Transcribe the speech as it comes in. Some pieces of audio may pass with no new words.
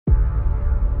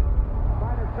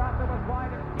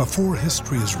Before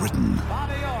history is written,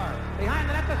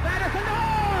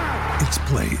 it's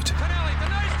played.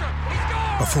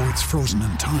 Before it's frozen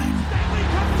in time,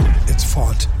 it's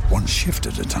fought one shift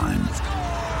at a time.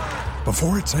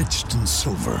 Before it's etched in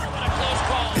silver,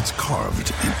 it's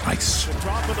carved in ice.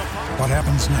 What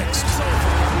happens next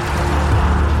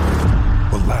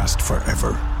will last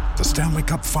forever. The Stanley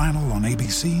Cup Final on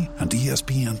ABC and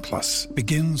ESPN Plus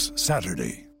begins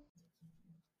Saturday.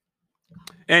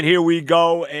 And here we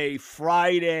go, a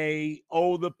Friday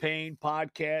Oh the Pain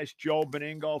podcast. Joe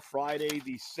Benigno, Friday,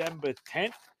 December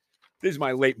 10th. This is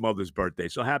my late mother's birthday,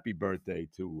 so happy birthday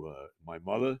to my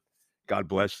mother. God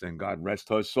bless and God rest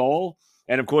her soul.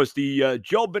 And, of course, the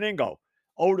Joe Benigno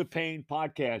Oh the Pain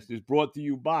podcast is brought to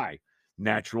you by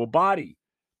Natural Body,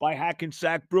 by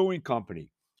Hackensack Brewing Company,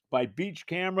 by Beach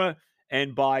Camera,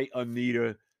 and by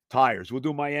Anita Tires. We'll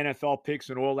do my NFL picks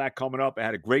and all that coming up. I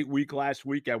had a great week last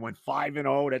week. I went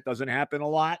 5-0. That doesn't happen a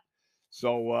lot.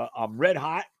 So I'm red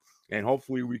hot, and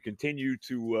hopefully we continue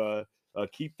to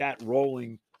keep that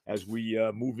rolling as we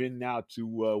move in now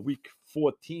to week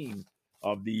 14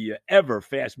 of the ever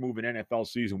fast-moving NFL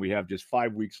season. We have just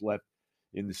 5 weeks left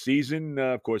in the season.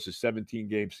 Of course, a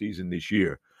 17-game season this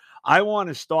year. I want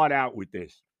to start out with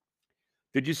this.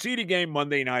 Did you see the game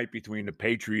Monday night between the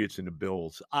Patriots and the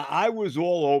Bills? I was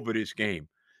all over this game.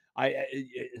 I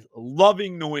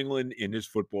loving New England in this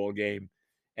football game.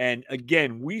 And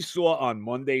again, we saw on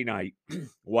Monday night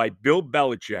why Bill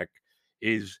Belichick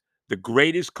is the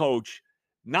greatest coach,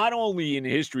 not only in the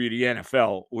history of the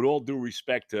NFL, with all due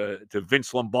respect to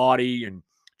Vince Lombardi and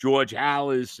George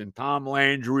Halas and Tom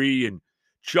Landry and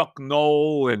Chuck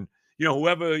Noll and,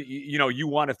 whoever, you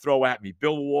want to throw at me,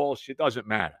 Bill Walsh, it doesn't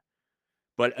matter.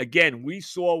 But again, we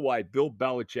saw why Bill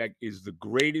Belichick is the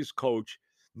greatest coach,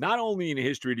 not only in the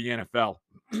history of the NFL,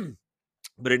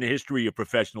 but in the history of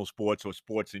professional sports or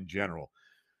sports in general.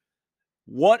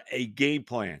 What a game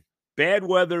plan. Bad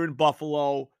weather in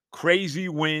Buffalo, crazy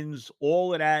winds,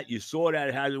 all of that. You saw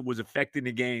that how it was affecting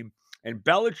the game. And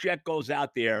Belichick goes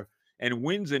out there and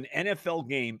wins an NFL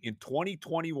game in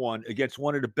 2021 against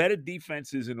one of the better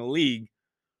defenses in the league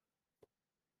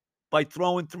by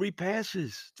throwing 3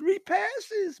 passes. 3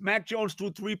 passes. Mac Jones threw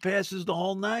 3 passes the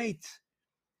whole night.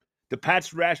 The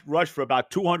Pats rushed for about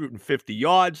 250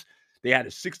 yards. They had a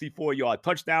 64-yard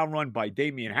touchdown run by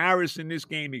Damian Harris in this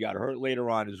game. He got hurt later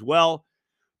on as well.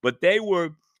 But they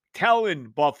were telling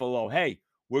Buffalo, hey,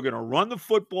 we're going to run the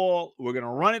football. We're going to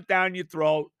run it down your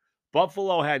throat.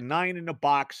 Buffalo had 9 in the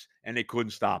box, and they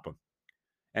couldn't stop them.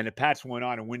 And the Pats went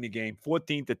on and win the game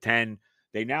 14-10.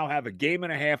 They now have a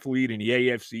game-and-a-half lead in the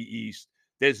AFC East.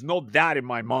 There's no doubt in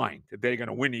my mind that they're going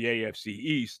to win the AFC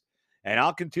East. And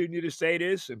I'll continue to say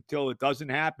this until it doesn't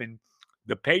happen.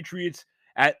 The Patriots,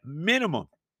 at minimum,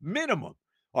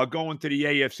 are going to the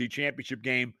AFC Championship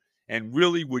game. And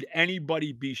really, would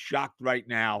anybody be shocked right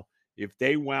now if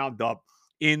they wound up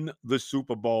in the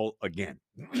Super Bowl again?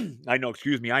 I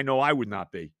know I would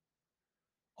not be.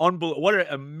 Unbelievable. What an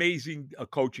amazing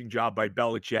coaching job by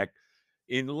Belichick.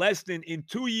 In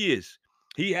 2 years,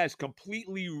 he has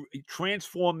completely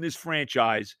transformed this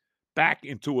franchise back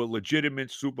into a legitimate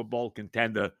Super Bowl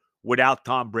contender without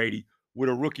Tom Brady, with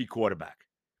a rookie quarterback.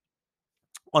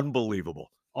 Unbelievable.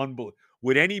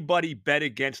 Would anybody bet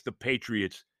against the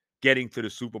Patriots getting to the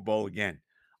Super Bowl again?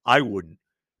 I wouldn't.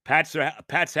 Pats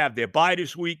have their bye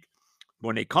this week.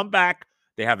 When they come back,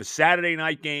 they have a Saturday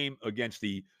night game against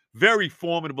the very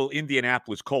formidable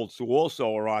Indianapolis Colts, who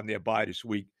also are on their bye this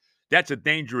week. That's a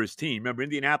dangerous team. Remember,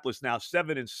 Indianapolis now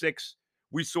 7-6.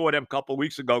 We saw them a couple of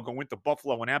weeks ago go into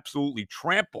Buffalo and absolutely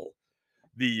trample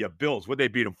the Bills. Would they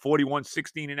beat them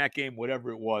 41-16 in that game,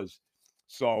 whatever it was?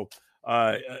 So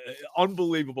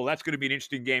unbelievable. That's going to be an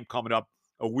interesting game coming up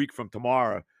a week from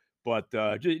tomorrow. But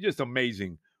just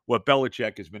amazing what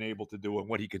Belichick has been able to do and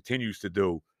what he continues to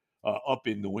do up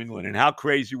in New England. And how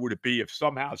crazy would it be if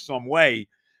somehow, some way,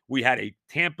 we had a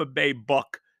Tampa Bay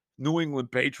Buck New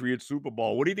England Patriots Super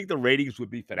Bowl? What do you think the ratings would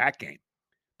be for that game?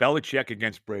 Belichick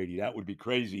against Brady. That would be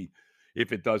crazy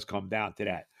if it does come down to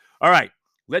that. All right,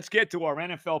 let's get to our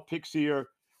NFL picks here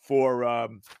for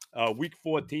week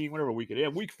 14, whatever week it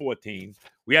is. Week 14.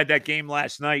 We had that game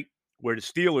last night where the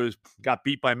Steelers got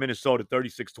beat by Minnesota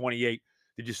 36-28.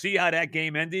 Did you see how that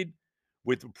game ended?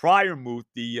 With Freiermuth,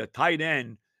 the tight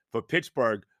end for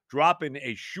Pittsburgh, dropping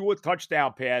a sure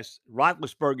touchdown pass.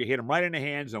 Roethlisberger hit him right in the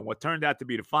hands on what turned out to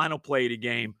be the final play of the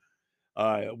game.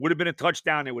 Would have been a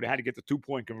touchdown. They would have had to get the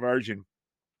 2-point conversion.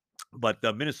 But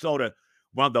Minnesota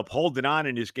wound up holding on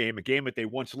in this game, a game that they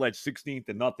once led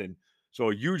 16-0.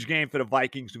 So a huge game for the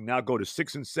Vikings, who now go to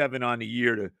 6-7 on the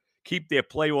year to keep their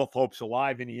playoff hopes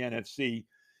alive in the NFC.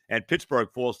 And Pittsburgh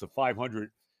falls to 500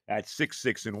 at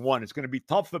 6-6-1. It's going to be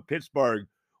tough for Pittsburgh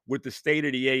with the state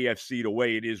of the AFC the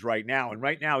way it is right now. And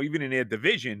right now, even in their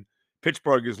division,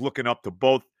 Pittsburgh is looking up to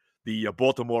both the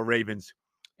Baltimore Ravens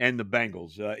and the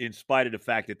Bengals, in spite of the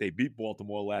fact that they beat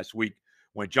Baltimore last week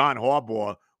when John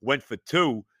Harbaugh went for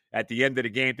 2 at the end of the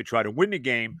game to try to win the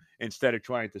game instead of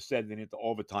trying to send it into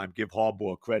overtime. Give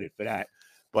Harbaugh credit for that.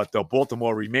 But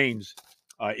Baltimore remains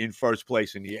in first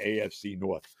place in the AFC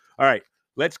North. All right,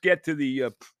 let's get to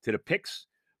the picks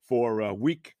for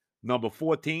week number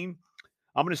 14.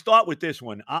 I'm going to start with this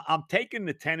one. I'm taking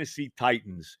the Tennessee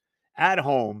Titans at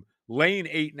home, laying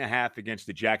 8.5 against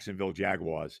the Jacksonville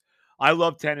Jaguars. I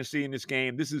love Tennessee in this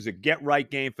game. This is a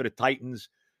get-right game for the Titans.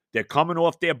 They're coming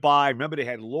off their bye. Remember, they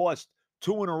had lost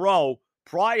 2 in a row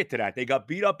prior to that. They got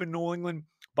beat up in New England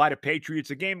by the Patriots.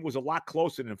 The game was a lot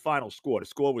closer than the final score. The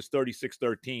score was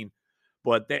 36-13.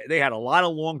 But they had a lot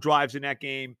of long drives in that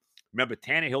game. Remember,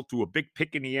 Tannehill threw a big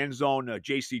pick in the end zone.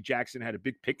 J.C. Jackson had a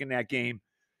big pick in that game.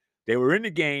 They were in the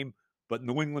game, but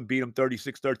New England beat them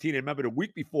 36-13. And remember, the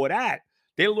week before that,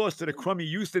 they lost to the crummy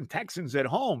Houston Texans at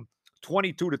home,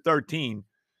 22-13.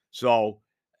 So,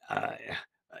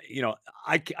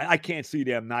 I can't see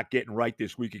them not getting right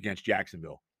this week against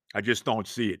Jacksonville. I just don't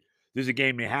see it. This is a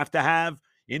game they have to have.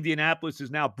 Indianapolis is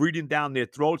now breathing down their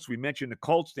throats. We mentioned the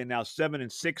Colts. They're now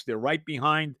 7-6. They're right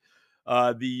behind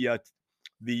the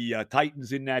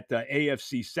Titans in that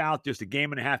AFC South, just a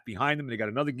game and a half behind them. They got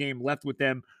another game left with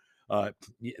them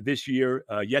this year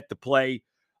yet to play.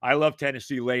 I love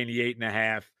Tennessee laying the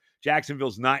 8.5.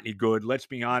 Jacksonville's not any good. Let's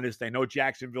be honest. I know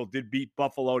Jacksonville did beat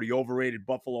Buffalo, the overrated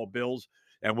Buffalo Bills,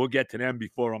 and we'll get to them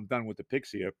before I'm done with the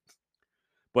picks here.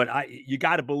 But you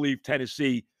got to believe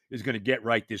Tennessee is going to get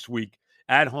right this week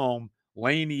at home,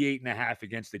 laying the 8.5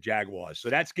 against the Jaguars. So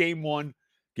that's game one.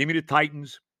 Give me the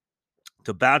Titans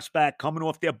to bounce back, coming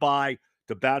off their bye,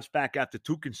 to bounce back after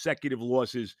 2 consecutive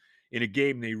losses in a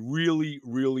game they really,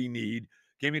 really need.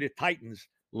 Give me the Titans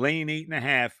laying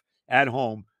 8.5 at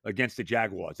home against the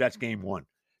Jaguars. That's game one.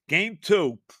 Game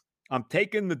two, I'm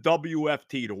taking the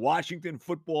WFT, the Washington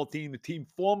football team, the team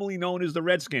formerly known as the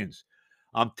Redskins.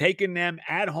 I'm taking them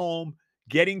at home,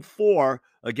 getting 4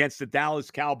 against the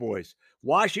Dallas Cowboys.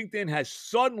 Washington has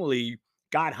suddenly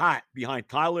got hot behind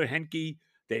Tyler Henke.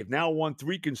 They've now won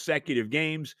 3 consecutive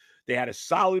games. They had a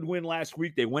solid win last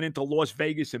week. They went into Las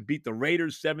Vegas and beat the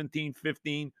Raiders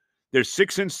 17-15. They're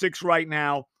 6-6 right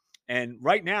now, and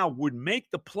right now would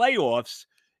make the playoffs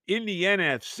in the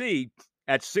NFC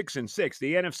at 6-6.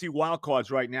 The NFC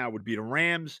wildcards right now would be the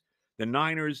Rams, the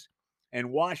Niners,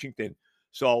 and Washington.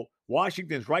 So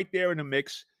Washington's right there in the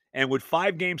mix, and with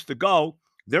 5 games to go,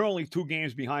 they're only 2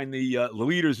 games behind the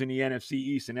leaders in the NFC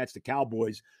East, and that's the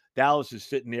Cowboys. Dallas is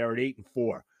sitting there at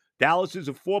 8-4. Dallas is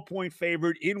a 4-point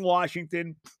favorite in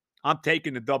Washington. I'm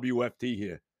taking the WFT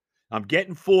here. I'm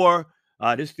getting 4.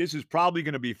 This is probably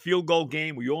going to be a field goal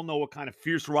game. We all know what kind of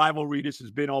fierce rivalry this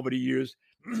has been over the years.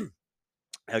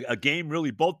 a game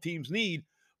really both teams need,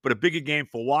 but a bigger game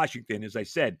for Washington, as I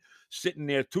said, sitting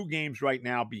there 2 games right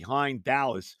now behind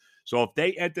Dallas. So if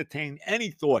they entertain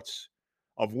any thoughts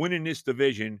of winning this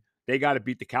division, they got to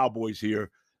beat the Cowboys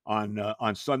here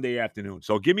on Sunday afternoon.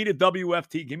 So give me the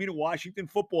WFT, give me the Washington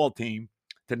football team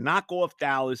to knock off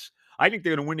Dallas. I think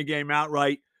they're going to win the game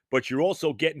outright, but you're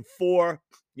also getting 4.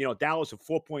 Dallas a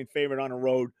 4-point favorite on the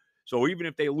road. So even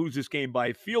if they lose this game by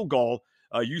a field goal,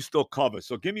 you still cover.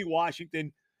 So give me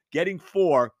Washington getting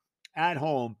 4 at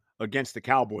home against the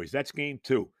Cowboys. That's game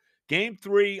 2. Game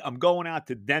 3, I'm going out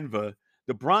to Denver.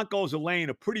 The Broncos are laying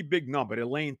a pretty big number. They're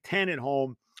laying 10 at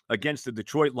home against the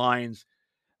Detroit Lions.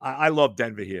 I love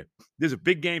Denver here. There's a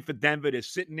big game for Denver. They're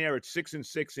sitting there at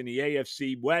 6-6 in the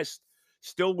AFC West,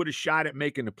 still with a shot at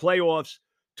making the playoffs.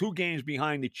 2 games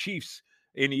behind the Chiefs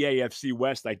in the AFC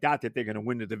West. I doubt that they're going to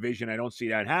win the division. I don't see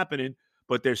that happening,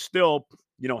 but they're still,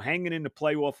 hanging in the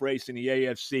playoff race in the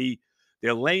AFC.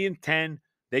 They're laying 10.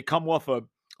 They come off a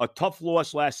tough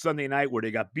loss last Sunday night where they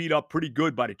got beat up pretty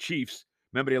good by the Chiefs.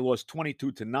 Remember, they lost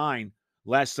 22-9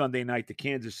 last Sunday night to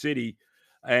Kansas City.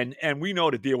 And we know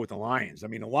the deal with the Lions. I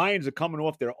mean, the Lions are coming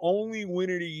off their only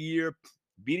win of the year,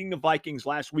 beating the Vikings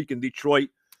last week in Detroit.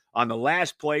 On the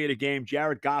last play of the game,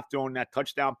 Jared Goff throwing that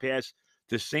touchdown pass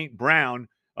to St. Brown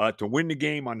to win the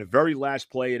game on the very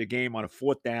last play of the game on a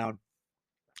 4th down.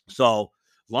 So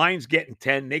Lions getting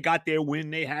 10. They got their win.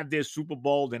 They have their Super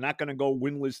Bowl. They're not going to go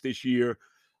winless this year.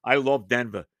 I love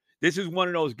Denver. This is one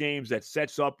of those games that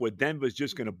sets up where Denver's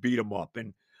just going to beat them up.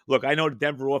 And look, I know the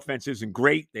Denver offense isn't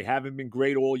great. They haven't been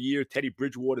great all year. Teddy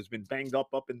Bridgewater's been banged up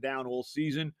and down all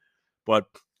season. But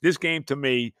this game, to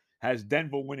me, has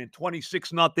Denver winning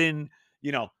 26-0,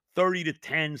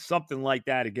 30-10, something like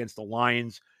that against the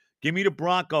Lions. Give me the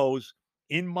Broncos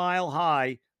in Mile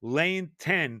High, laying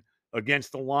 10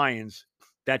 against the Lions.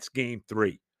 That's game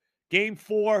 3. Game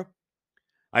 4,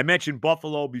 I mentioned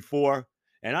Buffalo before,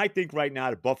 and I think right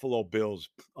now the Buffalo Bills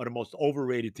are the most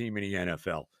overrated team in the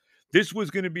NFL. This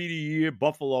was going to be the year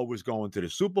Buffalo was going to the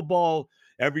Super Bowl.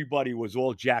 Everybody was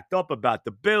all jacked up about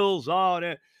the Bills. Oh,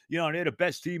 they're the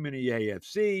best team in the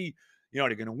AFC. They're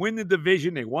going to win the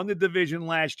division. They won the division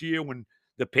last year when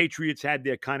the Patriots had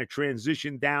their kind of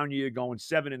transition down year, going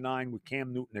 7-9 with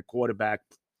Cam Newton at quarterback.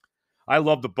 I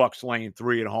love the Bucs laying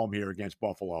 3 at home here against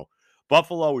Buffalo.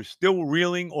 Buffalo is still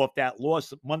reeling off that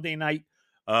loss Monday night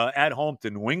at home to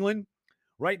New England.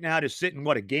 Right now, they're sitting,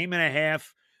 a game and a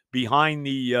half behind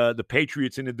the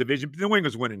Patriots in the division. New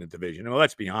England's winning the division. Well,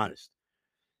 let's be honest.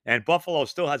 And Buffalo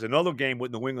still has another game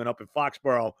with New England up in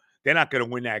Foxborough. They're not going to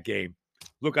win that game.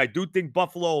 Look, I do think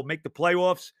Buffalo will make the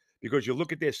playoffs because you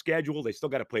look at their schedule. They still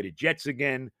got to play the Jets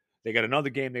again. They got another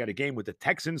game. They got a game with the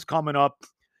Texans coming up.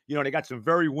 They got some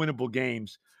very winnable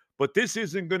games. But this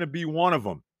isn't going to be one of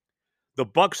them. The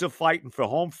Bucs are fighting for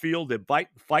home field. They're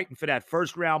fighting for that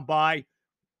first-round bye.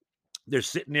 They're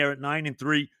sitting there at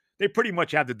 9-3. They pretty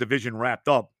much have the division wrapped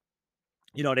up.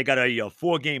 They got a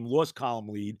 4-game loss column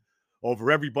lead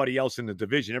over everybody else in the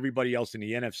division. Everybody else in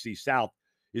the NFC South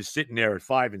is sitting there at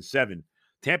 5-7.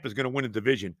 Tampa's going to win the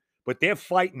division, but they're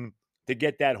fighting to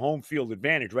get that home field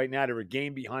advantage. Right now, they're a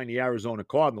game behind the Arizona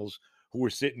Cardinals, who are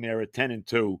sitting there at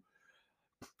 10-2.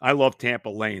 I love Tampa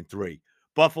laying 3.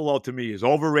 Buffalo, to me, is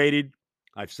overrated.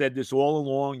 I've said this all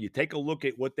along. You take a look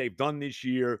at what they've done this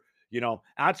year.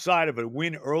 Outside of a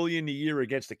win early in the year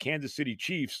against the Kansas City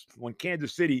Chiefs, when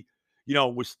Kansas City,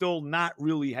 was still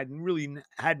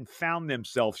hadn't found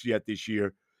themselves yet this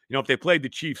year. If they played the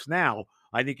Chiefs now,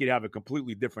 I think you'd have a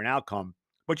completely different outcome.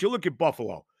 But you look at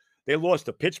Buffalo. They lost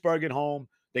to Pittsburgh at home.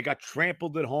 They got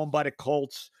trampled at home by the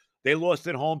Colts. They lost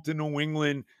at home to New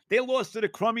England. They lost to the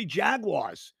crummy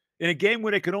Jaguars in a game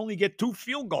where they could only get 2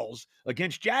 field goals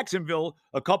against Jacksonville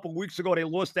a couple weeks ago. They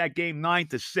lost that game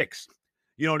 9-6.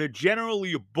 They're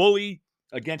generally a bully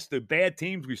against the bad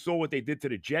teams. We saw what they did to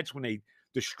the Jets when they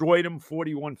destroyed them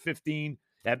 41-15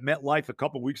 at MetLife a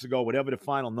couple weeks ago, whatever the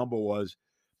final number was.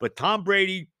 But Tom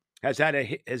Brady has had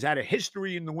a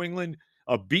history in New England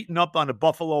of beating up on the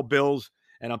Buffalo Bills,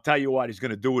 and I'll tell you what, he's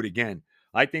going to do it again.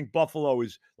 I think Buffalo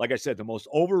is, like I said, the most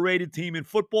overrated team in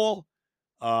football.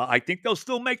 I think they'll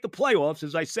still make the playoffs,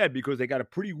 as I said, because they got a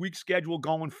pretty weak schedule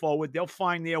going forward. They'll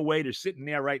find their way. They're sitting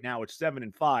there right now at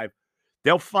 7-5.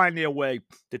 They'll find their way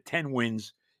to 10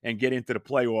 wins and get into the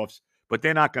playoffs, but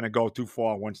they're not going to go too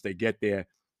far once they get there.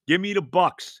 Give me the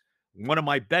Bucs, one of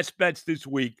my best bets this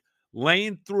week,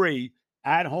 laying 3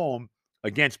 at home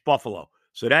against Buffalo.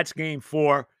 So that's game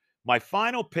 4. My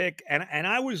final pick, and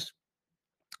I was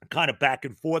kind of back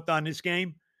and forth on this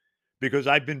game because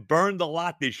I've been burned a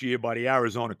lot this year by the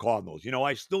Arizona Cardinals.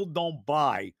 I still don't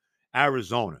buy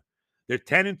Arizona. They're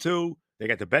 10-2. They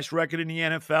got the best record in the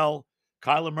NFL.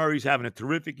 Kyler Murray's having a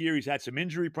terrific year. He's had some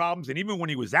injury problems. And even when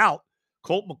he was out,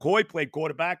 Colt McCoy played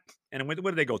quarterback. And where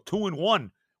did they go?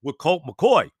 2-1 with Colt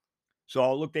McCoy.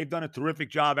 So, look, they've done a terrific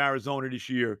job, Arizona, this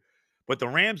year. But the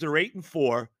Rams are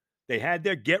 8-4. They had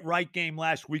their get-right game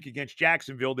last week against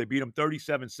Jacksonville. They beat them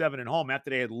 37-7 at home after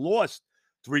they had lost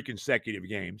 3 consecutive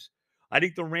games. I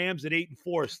think the Rams at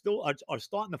 8-4 are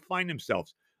starting to find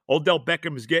themselves. Odell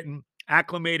Beckham is getting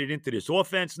acclimated into this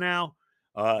offense now.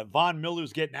 Von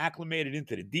Miller's getting acclimated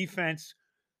into the defense.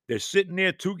 They're sitting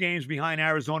there 2 games behind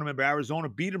Arizona. Remember, Arizona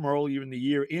beat them earlier in the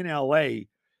year in L.A.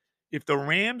 If the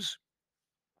Rams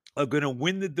are going to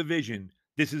win the division,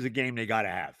 this is a game they got to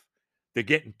have. They're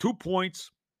getting 2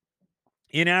 points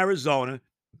in Arizona.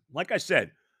 Like I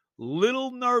said,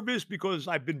 little nervous because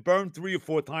I've been burned 3 or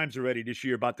 4 times already this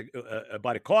year by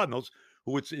the Cardinals,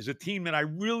 who is a team that I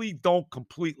really don't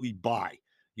completely buy.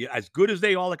 Yeah, as good as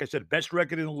they are, like I said, best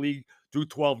record in the league through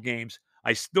 12 games,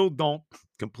 I still don't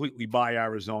completely buy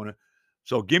Arizona.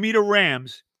 So give me the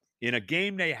Rams in a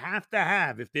game they have to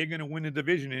have if they're going to win the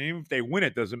division. And even if they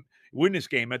win this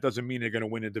game, that doesn't mean they're going to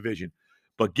win the division.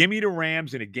 But give me the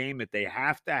Rams in a game that they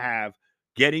have to have,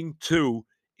 getting 2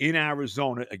 in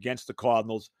Arizona against the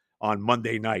Cardinals on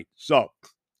Monday night. So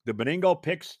the Benigno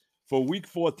picks for week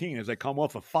 14 as I come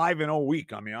off a 5-0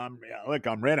 week. I mean, I'm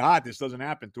red hot. This doesn't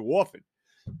happen too often.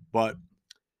 But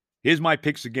here's my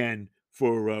picks again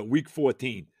for week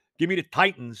 14. Give me the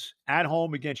Titans at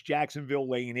home against Jacksonville,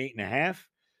 laying 8.5.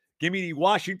 Give me the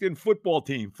Washington football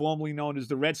team, formerly known as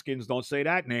the Redskins, don't say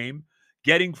that name,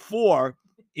 getting 4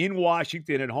 in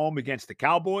Washington at home against the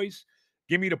Cowboys.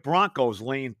 Give me the Broncos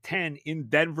laying 10 in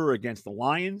Denver against the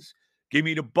Lions. Give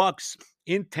me the Bucs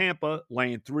in Tampa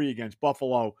laying 3 against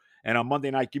Buffalo. And on Monday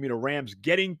night, give me the Rams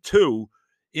getting 2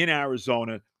 in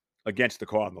Arizona against the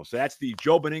Cardinals. So that's the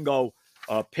Joe Beningo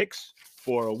picks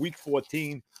for Week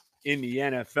 14 in the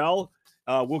NFL.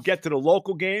 We'll get to the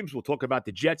local games. We'll talk about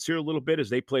the Jets here a little bit as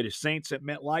they play the Saints at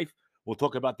MetLife. We'll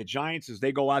talk about the Giants as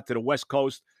they go out to the West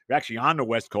Coast. They're actually on the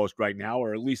West Coast right now,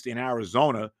 or at least in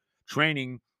Arizona,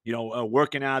 training,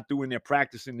 working out, doing their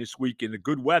practicing this week in the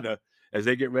good weather as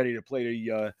they get ready to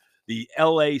play the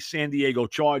L.A. San Diego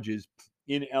Chargers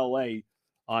in L.A.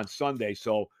 on Sunday.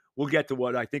 So we'll get to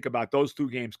what I think about those two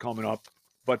games coming up.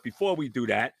 But before we do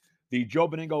that, the Joe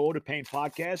Beningo Oda Pain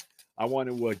podcast, I want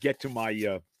to get to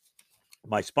my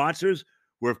sponsors.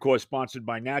 We're, of course, sponsored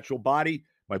by Natural Body.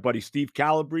 My buddy Steve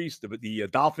Calabrese, the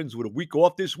Dolphins with a week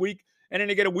off this week. And then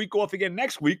they get a week off again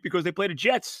next week because they play the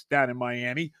Jets down in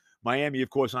Miami. Miami, of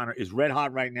course, is red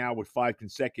hot right now with 5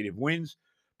 consecutive wins.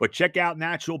 But check out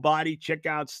Natural Body. Check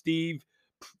out Steve.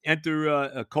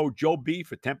 Enter code JOEB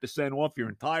for 10% off your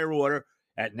entire order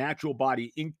at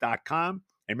naturalbodyinc.com.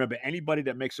 And remember, anybody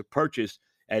that makes a purchase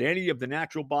at any of the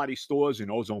Natural Body stores in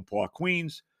Ozone Park,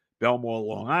 Queens, Belmore,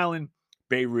 Long Island,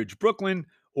 Bay Ridge, Brooklyn,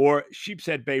 or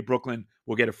Sheepshead Bay, Brooklyn,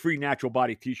 will get a free Natural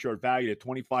Body t-shirt valued at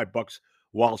 $25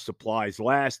 while supplies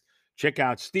last. Check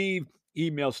out Steve.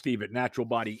 Email Steve at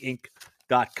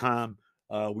naturalbodyinc.com.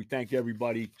 We thank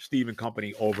everybody, Steve and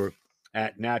company over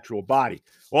at Natural Body.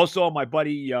 Also, my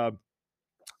buddy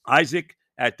Isaac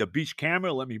at the Beach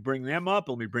Camera. Let me bring him up.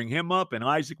 And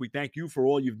Isaac, we thank you for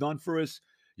all you've done for us.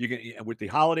 You can, with the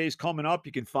holidays coming up,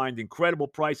 you can find incredible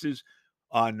prices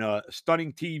on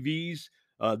stunning TVs.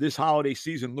 This holiday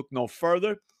season, look no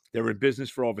further. They're in business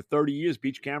for over 30 years.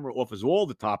 Beach Camera offers all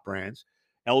the top brands: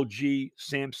 LG,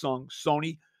 Samsung,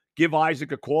 Sony. Give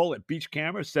Isaac a call at Beach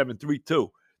Camera,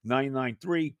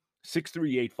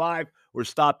 732-993-6385, or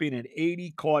stop in at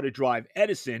 80 Carter Drive,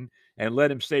 Edison, and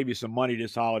let him save you some money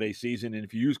this holiday season. And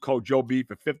if you use code JOEB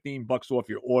for $15 off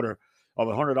your order of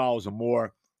 $100 or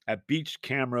more at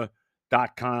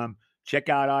beachcamera.com. Check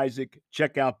out Isaac.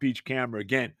 Check out Beach Camera.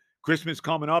 Again, Christmas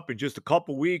coming up in just a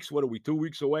couple weeks. What are we, 2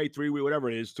 weeks away, 3 weeks,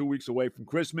 whatever it is, 2 weeks away from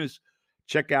Christmas.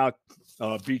 Check out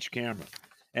Beach Camera.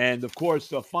 And, of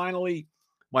course, finally,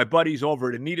 my buddies over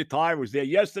at Anita Tire was there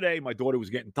yesterday. My daughter was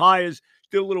getting tires.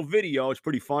 Did a little video. It's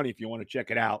pretty funny if you want to check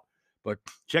it out. But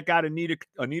check out Anita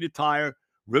Tire,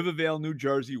 Rivervale, New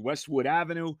Jersey, Westwood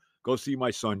Avenue. Go see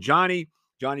my son, Johnny.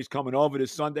 Johnny's coming over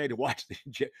this Sunday to watch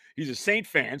he's a Saint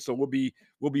fan, so we'll be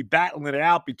battling it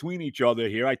out between each other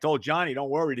here. I told Johnny, don't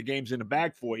worry, the game's in the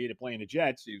bag for you. They're playing the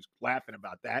Jets. He was laughing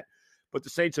about that. But the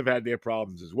Saints have had their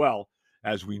problems as well,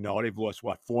 as we know. They've lost,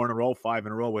 4 in a row, 5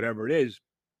 in a row, whatever it is.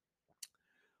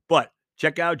 But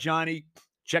check out Johnny.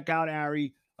 Check out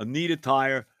Ari, Anita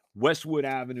Tire, Westwood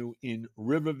Avenue in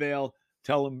Rivervale.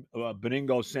 Tell them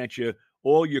Beningo sent you.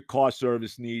 All your car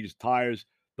service needs, tires,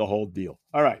 the whole deal.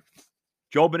 All right.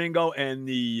 Joe Beningo and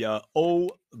the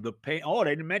pain. Oh, they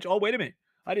didn't mention. Oh, wait a minute.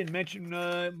 I didn't mention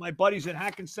my buddies at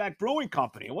Hackensack Brewing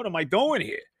Company. What am I doing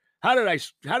here? How did I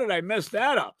mess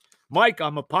that up? Mike,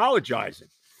 I'm apologizing.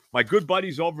 My good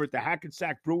buddies over at the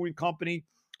Hackensack Brewing Company.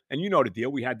 And you know the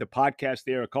deal. We had the podcast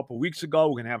there a couple weeks ago.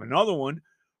 We're going to have another one.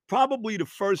 Probably the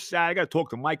first Saturday. I got to talk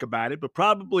to Mike about it, but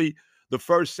probably the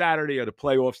first Saturday of the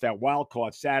playoffs, that wild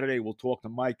card Saturday. We'll talk to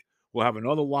Mike. We'll have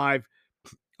another live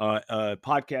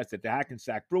podcast at the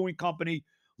Hackensack Brewing Company,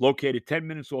 located 10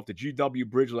 minutes off the GW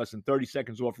Bridge, less than 30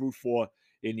 seconds off Route 4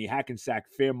 in the Hackensack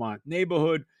Fairmont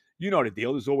neighborhood. You know the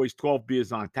deal. There's always 12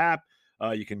 beers on tap.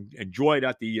 You can enjoy it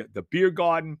at the beer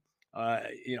garden.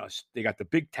 They got the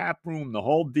big tap room, the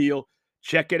whole deal.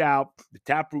 Check it out. The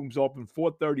tap room's open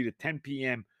 4:30 to 10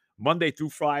 p.m. Monday through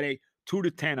Friday, 2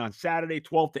 to 10 on Saturday,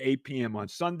 12 to 8 p.m. on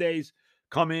Sundays.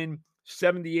 Come in,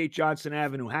 78 Johnson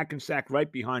Avenue, Hackensack,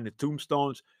 right behind the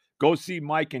Tombstones. Go see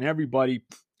Mike and everybody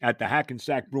at the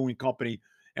Hackensack Brewing Company,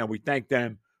 and we thank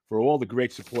them for all the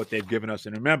great support they've given us.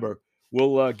 And remember,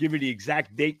 we'll give you the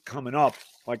exact date coming up.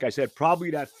 Like I said,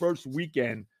 probably that first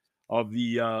weekend of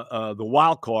the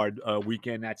wild card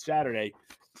weekend, that Saturday,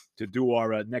 to do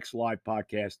our next live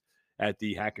podcast at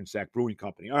the Hackensack Brewing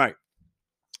Company. All right.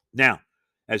 Now,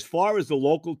 as far as the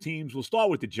local teams, we'll start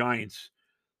with the Giants.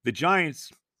 The Giants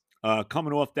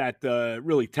coming off that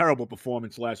really terrible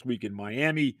performance last week in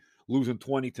Miami, losing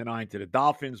 20-9 to the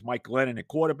Dolphins. Mike Glennon at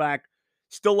quarterback.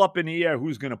 Still up in the air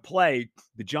who's going to play.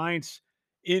 The Giants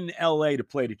in L.A. to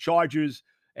play the Chargers,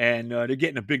 and they're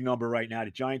getting a big number right now.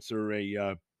 The Giants are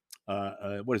a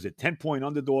 10-point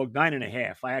underdog,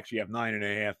 9.5. I actually have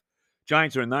 9.5.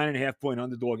 Giants are a 9.5-point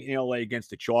underdog in LA against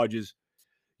the Chargers.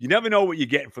 You never know what you're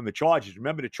getting from the Chargers.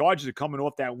 Remember, the Chargers are coming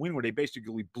off that win where they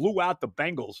basically blew out the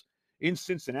Bengals in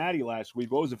Cincinnati last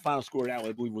week. What was the final score of that one?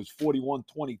 I believe it was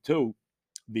 41-22,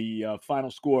 the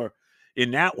final score in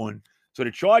that one. So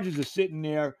the Chargers are sitting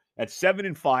there at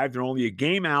 7-5. They're only a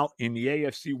game out in the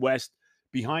AFC West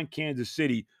behind Kansas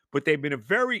City, but they've been a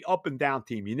very up and down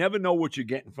team. You never know what you're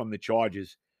getting from the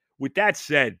Chargers. With that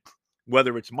said,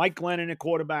 whether it's Mike Glennon at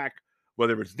quarterback,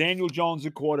 whether it's Daniel Jones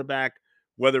at quarterback,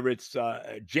 whether it's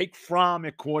Jake Fromm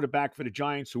at quarterback for the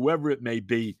Giants, whoever it may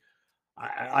be,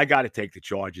 I got to take the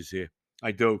Chargers here.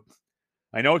 I do.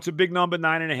 I know it's a big number,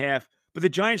 9.5, but the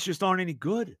Giants just aren't any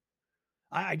good.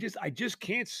 I just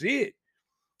can't see it.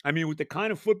 I mean, with the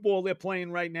kind of football they're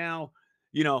playing right now,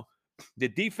 the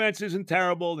defense isn't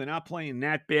terrible. They're not playing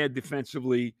that bad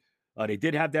defensively. They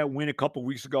did have that win a couple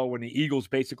weeks ago when the Eagles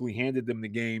basically handed them the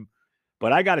game.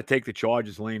 But I got to take the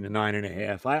Chargers laying the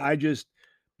 9.5.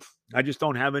 I just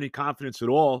don't have any confidence at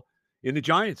all in the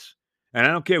Giants. And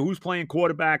I don't care who's playing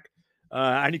quarterback.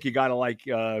 I think you got to like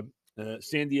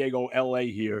San Diego, LA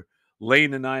here,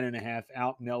 laying the 9.5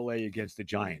 out in LA against the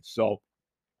Giants. So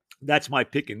that's my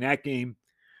pick in that game.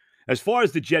 As far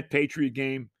as the Jet-Patriot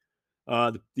game,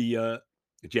 the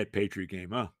Jet-Patriot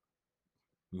game,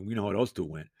 we know how those two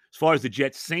went. As far as the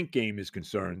Jet-Saint game is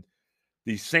concerned,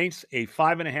 the Saints a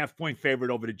 5.5-point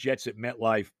favorite over the Jets at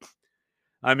MetLife.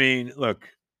 I mean, look,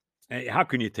 how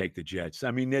can you take the Jets?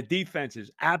 I mean, their defense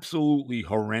is absolutely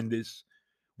horrendous.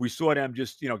 We saw them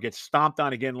just, get stomped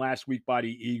on again last week by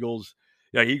the Eagles.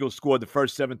 The Eagles scored the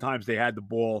first 7 times they had the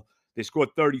ball. They scored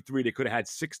 33. They could have had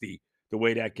 60 the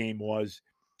way that game was.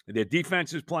 Their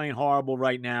defense is playing horrible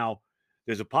right now.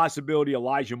 There's a possibility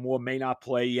Elijah Moore may not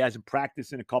play. He hasn't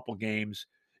practiced in a couple games.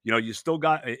 You still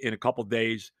got, in a couple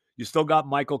days, you still got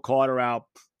Michael Carter out.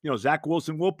 Zach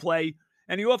Wilson will play.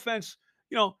 And the offense,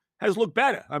 has looked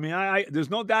better. I mean, there's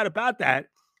no doubt about that.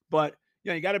 But,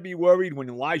 you got to be worried when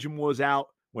Elijah Moore's out,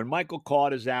 when Michael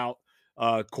Carter's out,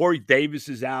 Corey Davis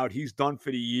is out. He's done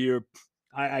for the year.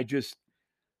 I just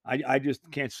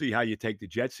can't see how you take the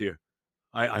Jets here.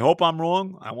 I hope I'm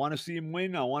wrong. I want to see him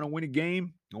win. I want to win a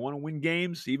game. I want to win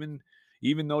games,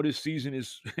 even though this season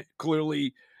is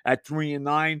clearly at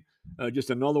 3-9. Just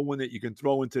another one that you can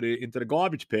throw into the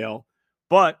garbage pail.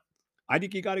 But I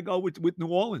think you got to go with New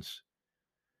Orleans.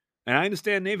 And I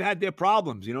understand they've had their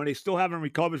problems. They still haven't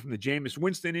recovered from the Jameis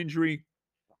Winston injury.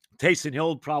 Taysom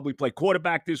Hill probably play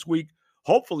quarterback this week.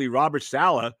 Hopefully, Robert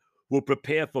Saleh will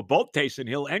prepare for both Taysom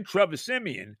Hill and Trevor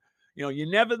Siemian. You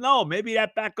never know. Maybe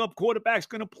that backup quarterback's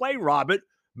going to play Robert.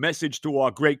 Message to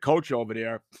our great coach over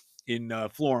there in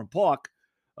Florham Park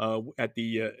at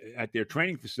their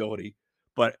training facility.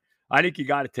 But I think you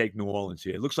got to take New Orleans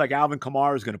here. It looks like Alvin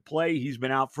Kamara is going to play. He's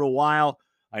been out for a while.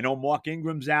 I know Mark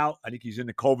Ingram's out. I think he's in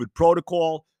the COVID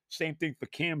protocol. Same thing for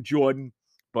Cam Jordan.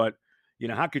 But,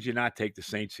 how could you not take the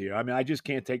Saints here? I mean, I just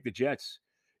can't take the Jets.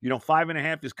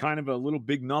 5.5 is kind of a little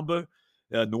big number.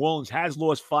 New Orleans has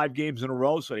lost 5 games in a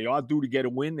row, so they are due to get a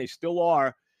win. They still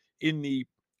are in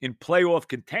playoff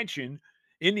contention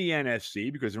in the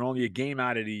NFC because they're only a game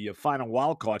out of the final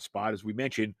wild card spot. As we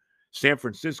mentioned, San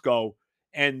Francisco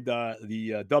and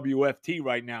the WFT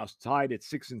right now is tied at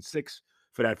 6-6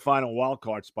 for that final wild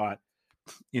card spot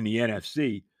in the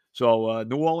NFC. So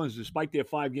New Orleans, despite their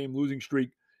 5-game losing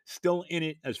streak, still in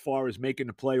it as far as making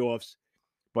the playoffs.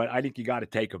 But I think you got to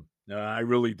take them. I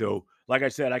really do. Like I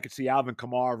said, I could see Alvin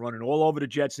Kamara running all over the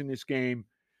Jets in this game.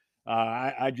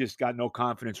 I just got no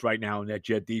confidence right now in that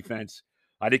Jet defense.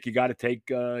 I think you got to take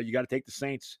the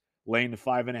Saints laying the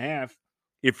 5.5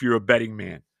 if you're a betting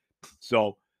man.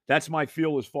 So that's my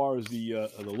feel as far as the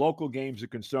local games are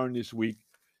concerned this week,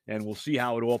 and we'll see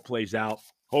how it all plays out.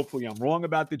 Hopefully, I'm wrong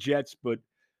about the Jets, but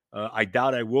I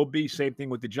doubt I will be. Same thing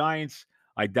with the Giants.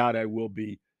 I doubt I will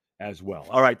be as well.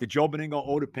 All right, the Joe Benigno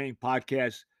Ode of Pain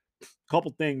podcast.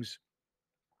 Couple things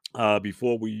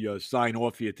before we sign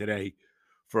off here today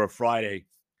for a Friday.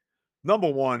 Number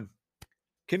one,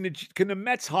 can the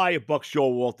Mets hire Buck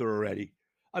Showalter already?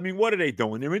 I mean, what are they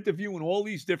doing? They're interviewing all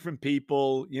these different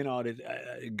people.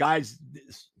 The guys,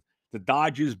 the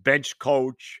Dodgers bench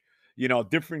coach.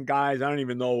 Different guys. I don't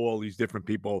even know all these different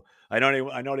people. I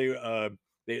know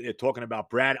they're talking about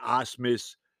Brad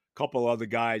Osmus, a couple other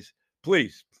guys.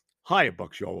 Please hire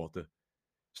Buck Showalter.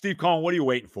 Steve Cohen, what are you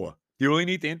waiting for? Do you really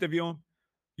need to interview him?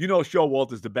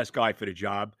 Showalter's the best guy for the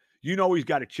job. He's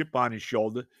got a chip on his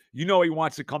shoulder. He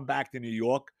wants to come back to New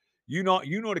York. You know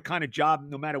the kind of job,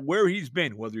 no matter where he's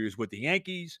been, whether he was with the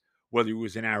Yankees, whether he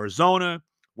was in Arizona,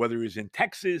 whether he was in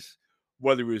Texas,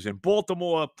 whether he was in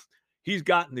Baltimore, he's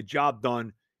gotten the job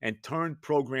done and turned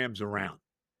programs around.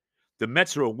 The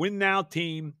Mets are a win-now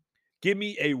team. Give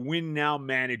me a win-now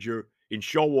manager in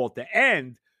Showalter.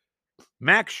 And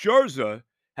Max Scherzer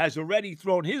has already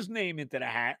thrown his name into the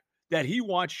hat that he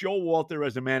wants Showalter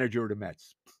as a manager of the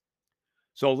Mets.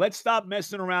 So let's stop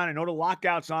messing around. I know the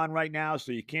lockout's on right now,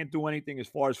 so you can't do anything as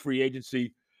far as free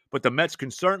agency, but the Mets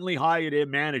can certainly hire their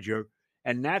manager,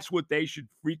 and that's what they should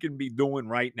freaking be doing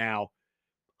right now.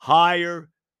 Hire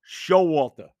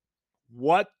Showalter.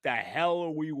 What the hell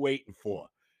are we waiting for?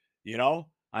 You know,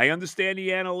 I understand the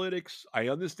analytics. I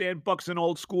understand Buck's an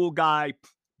old school guy,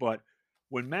 but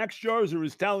when Max Scherzer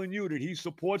is telling you that he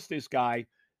supports this guy,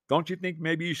 don't you think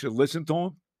maybe you should listen to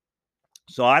him?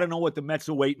 So I don't know what the Mets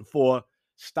are waiting for.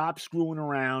 Stop screwing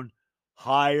around.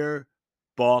 Hire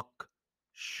Buck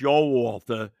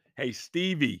Showalter. Hey,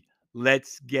 Stevie,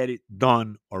 let's get it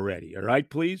done already. All right,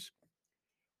 please?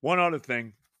 One other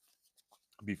thing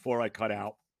before I cut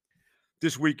out.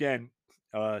 This weekend,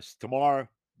 tomorrow,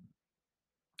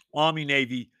 Army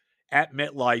Navy at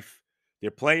MetLife.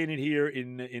 They're playing it here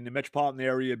in the metropolitan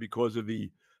area because of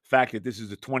the fact that this is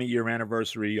the 20-year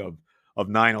anniversary of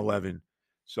 9/11.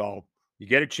 So you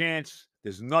get a chance.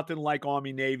 There's nothing like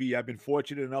Army Navy. I've been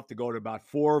fortunate enough to go to about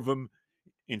 4 of them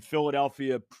in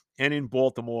Philadelphia and in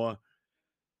Baltimore.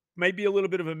 Maybe a little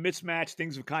bit of a mismatch.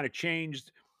 Things have kind of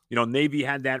changed. You know, Navy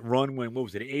had that run when, what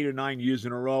was it, 8 or 9 years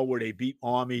in a row where they beat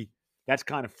Army. That's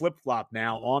kind of flip-flop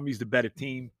now. Army's the better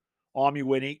team. Army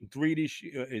went 8-3 this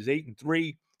year, is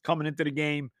 8-3 coming into the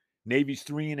game. Navy's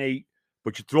 3-8.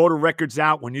 But you throw the records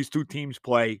out when these two teams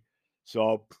play.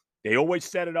 So they always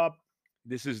set it up.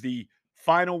 This is the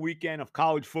final weekend of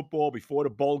college football before the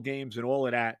bowl games and all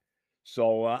of that.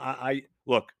 So I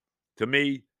look, to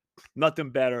me, nothing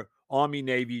better. Army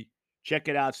Navy. Check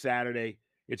it out Saturday.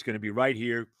 It's going to be right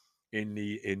here in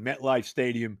MetLife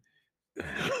Stadium.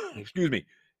 Excuse me.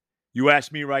 You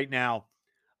ask me right now.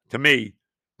 To me,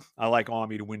 I like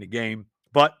Army to win the game.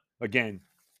 But again,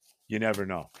 you never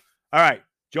know. All right.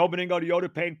 Joe Benigno, the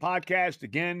Yoda Pain Podcast.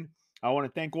 Again, I want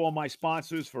to thank all my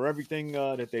sponsors for everything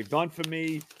that they've done for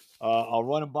me. I'll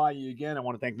run them by you again. I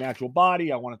want to thank Natural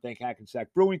Body. I want to thank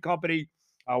Hackensack Brewing Company.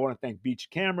 I want to thank Beach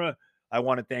Camera. I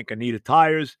want to thank Anita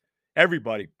Tires.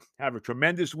 Everybody, have a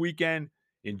tremendous weekend.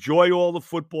 Enjoy all the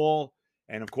football.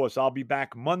 And, of course, I'll be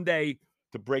back Monday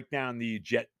to break down the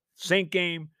Jet-Saint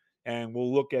game, and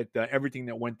we'll look at everything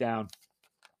that went down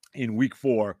in Week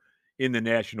 4 in the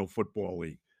National Football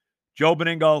League. Joe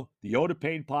Benigno, the Yoda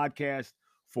Pain Podcast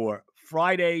for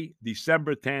Friday,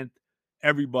 December 10th.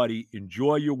 Everybody,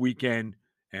 enjoy your weekend,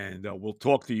 and we'll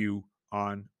talk to you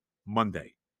on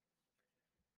Monday.